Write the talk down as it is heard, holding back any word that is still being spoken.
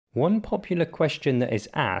One popular question that is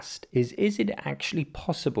asked is it actually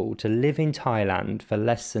possible to live in Thailand for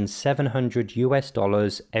less than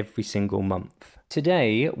 $700 every single month?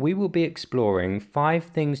 Today, we will be exploring 5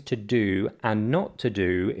 things to do and not to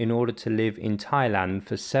do in order to live in Thailand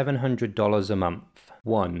for $700 a month.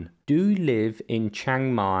 1. Do live in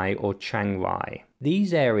Chiang Mai or Chiang Rai.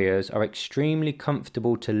 These areas are extremely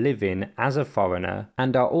comfortable to live in as a foreigner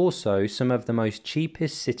and are also some of the most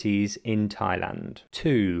cheapest cities in Thailand.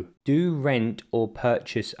 2. Do rent or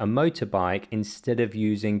purchase a motorbike instead of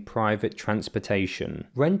using private transportation.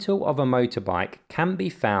 Rental of a motorbike can be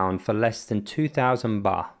found for less than 2,000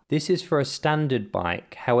 baht. This is for a standard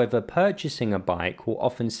bike, however purchasing a bike will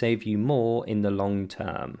often save you more in the long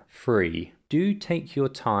term. 3. Do take your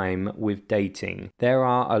time with dating. There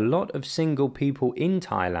are a lot of single people in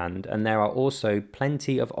Thailand and there are also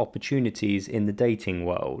plenty of opportunities in the dating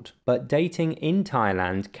world. But dating in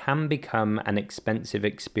Thailand can become an expensive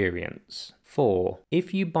experience. 4.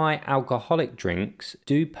 If you buy alcoholic drinks,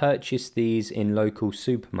 do purchase these in local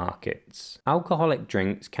supermarkets. Alcoholic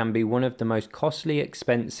drinks can be one of the most costly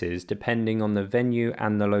expenses depending on the venue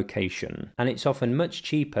and the location, and it's often much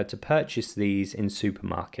cheaper to purchase these in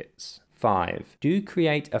supermarkets. 5. Do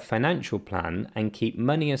create a financial plan and keep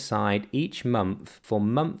money aside each month for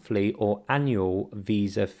monthly or annual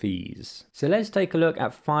visa fees. So let's take a look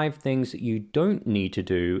at 5 things that you don't need to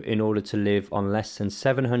do in order to live on less than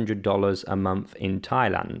 $700 a month in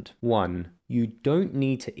Thailand. 1. You don't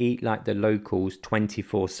need to eat like the locals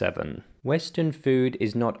 24/7. Western food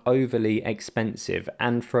is not overly expensive,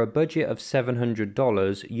 and for a budget of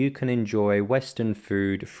 $700, you can enjoy Western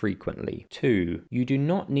food frequently. 2. You do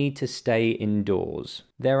not need to stay indoors.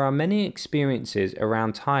 There are many experiences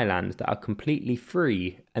around Thailand that are completely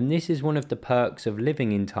free, and this is one of the perks of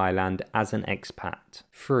living in Thailand as an expat.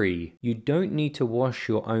 3. You don't need to wash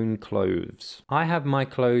your own clothes. I have my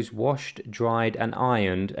clothes washed, dried and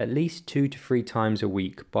ironed at least 2 to 3 times a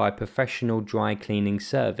week by a professional dry cleaning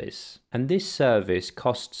service, and this service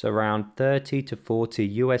costs around $30 to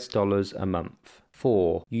 $40 a month.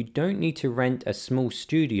 4. You don't need to rent a small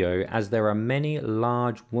studio as there are many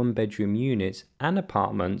large 1-bedroom units and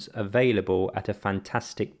apartments available at a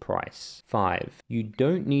fantastic price. 5. You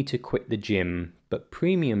don't need to quit the gym, but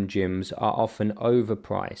premium gyms are often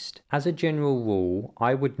overpriced. As a general rule,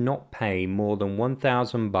 I would not pay more than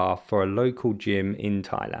 1,000 baht for a local gym in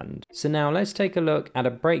Thailand. So now let's take a look at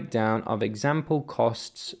a breakdown of example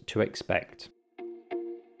costs to expect.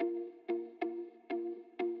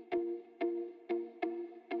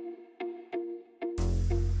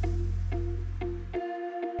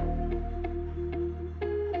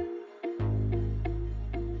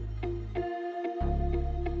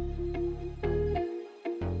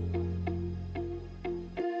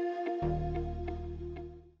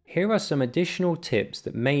 Here are some additional tips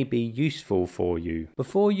that may be useful for you.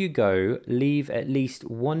 Before you go, leave at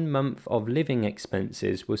least 1 month of living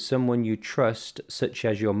expenses with someone you trust, such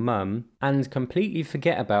as your mum, and completely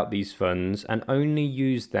forget about these funds and only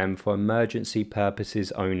use them for emergency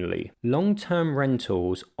purposes only. Long-term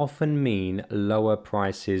rentals often mean lower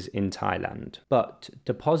prices in Thailand, but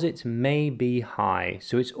deposits may be high,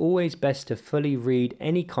 so it's always best to fully read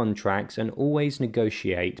any contracts and always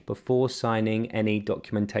negotiate before signing any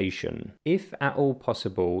documentation. If at all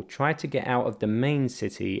possible, try to get out of the main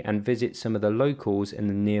city and visit some of the locals in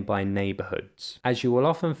the nearby neighborhoods, as you will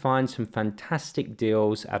often find some fantastic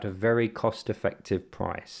deals at a very cost-effective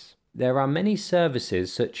price. There are many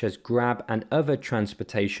services such as Grab and other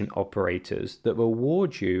transportation operators that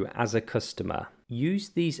reward you as a customer. Use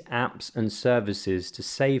these apps and services to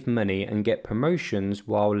save money and get promotions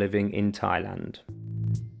while living in Thailand.